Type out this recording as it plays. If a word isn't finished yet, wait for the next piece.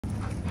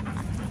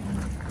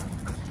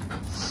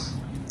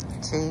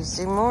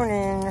Tuesday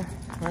morning.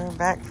 We're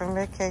back from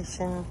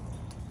vacation.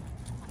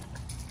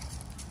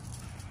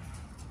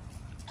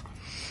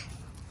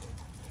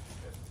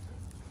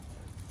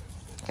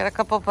 Got a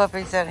couple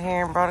puppies out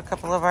here and brought a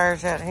couple of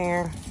ours out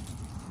here.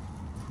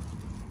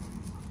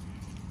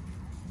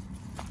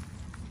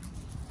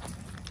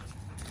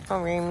 Oh,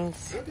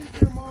 Remus. What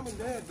did your mom and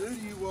dad do to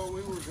you while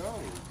we were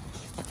gone?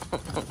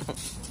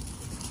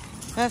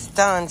 That's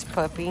Don's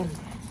puppy.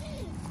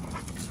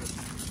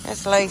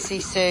 That's Lacey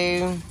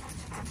Sue.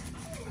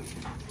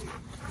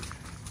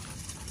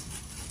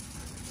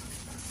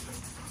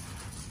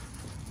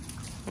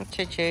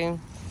 Choo-choo.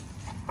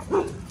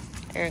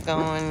 They're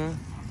going.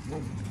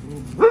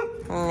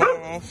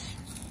 Nash.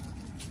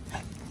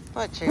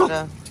 What,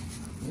 Chuda?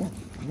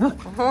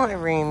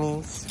 What,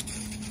 Remus?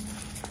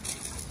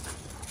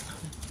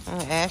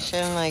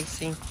 Asha and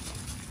Lacey.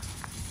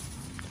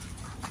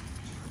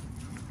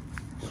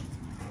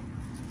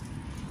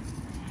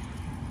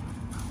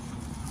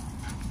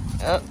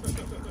 Oh.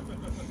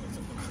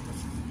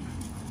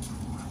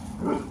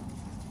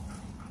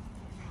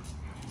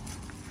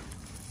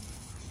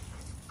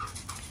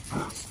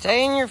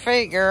 Stay in your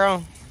feet,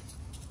 girl.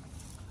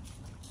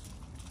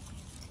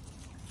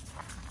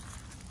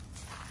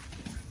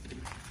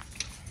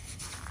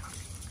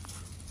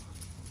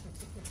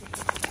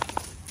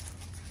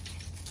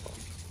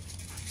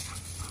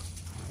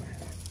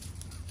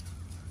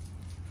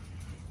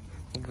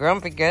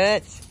 Grumpy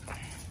guts.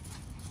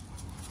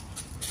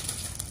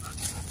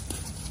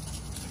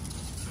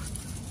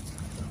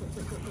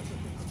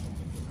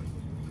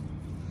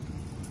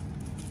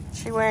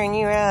 She wearing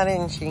you out,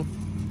 isn't she?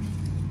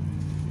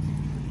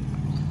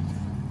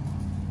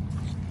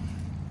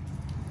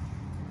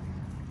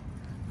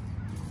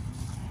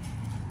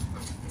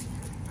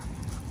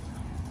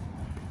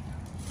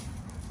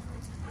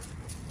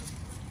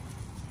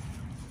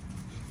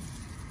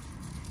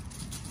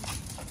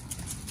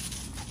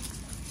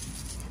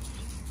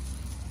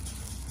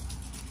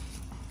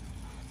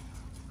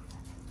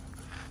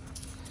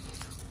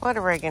 What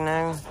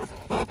oregano?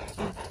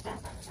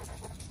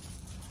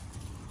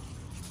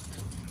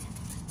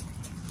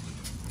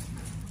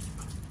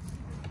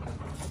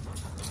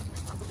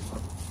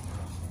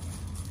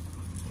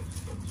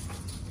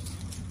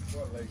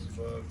 What, Lacey,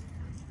 bud?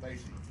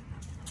 Lacey.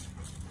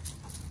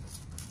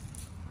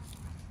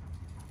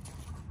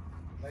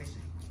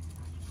 Lacey.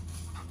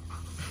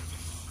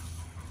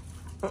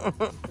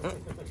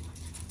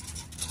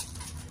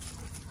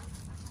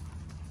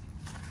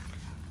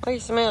 What do you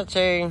smell,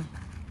 Chew?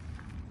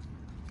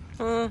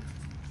 What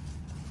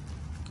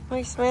do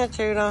you smell,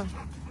 Chuda?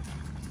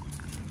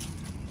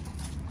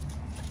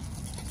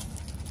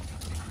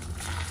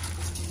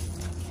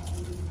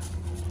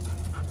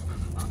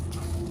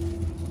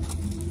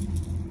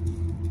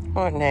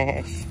 What,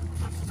 Nash?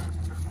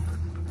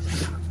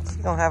 She's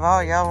gonna have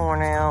all y'all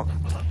worn out.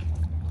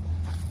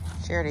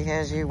 She already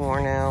has you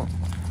worn out.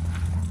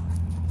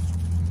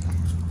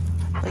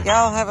 But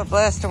y'all have a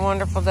blessed and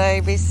wonderful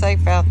day. Be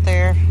safe out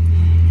there.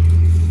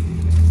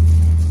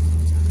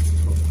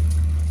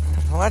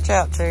 Watch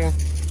out, too.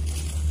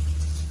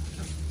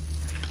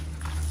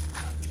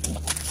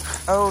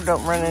 Oh,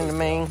 don't run into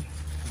me.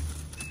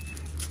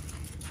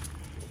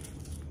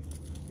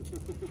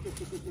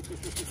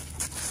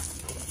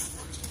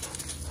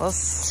 We'll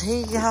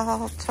see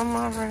y'all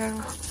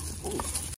tomorrow.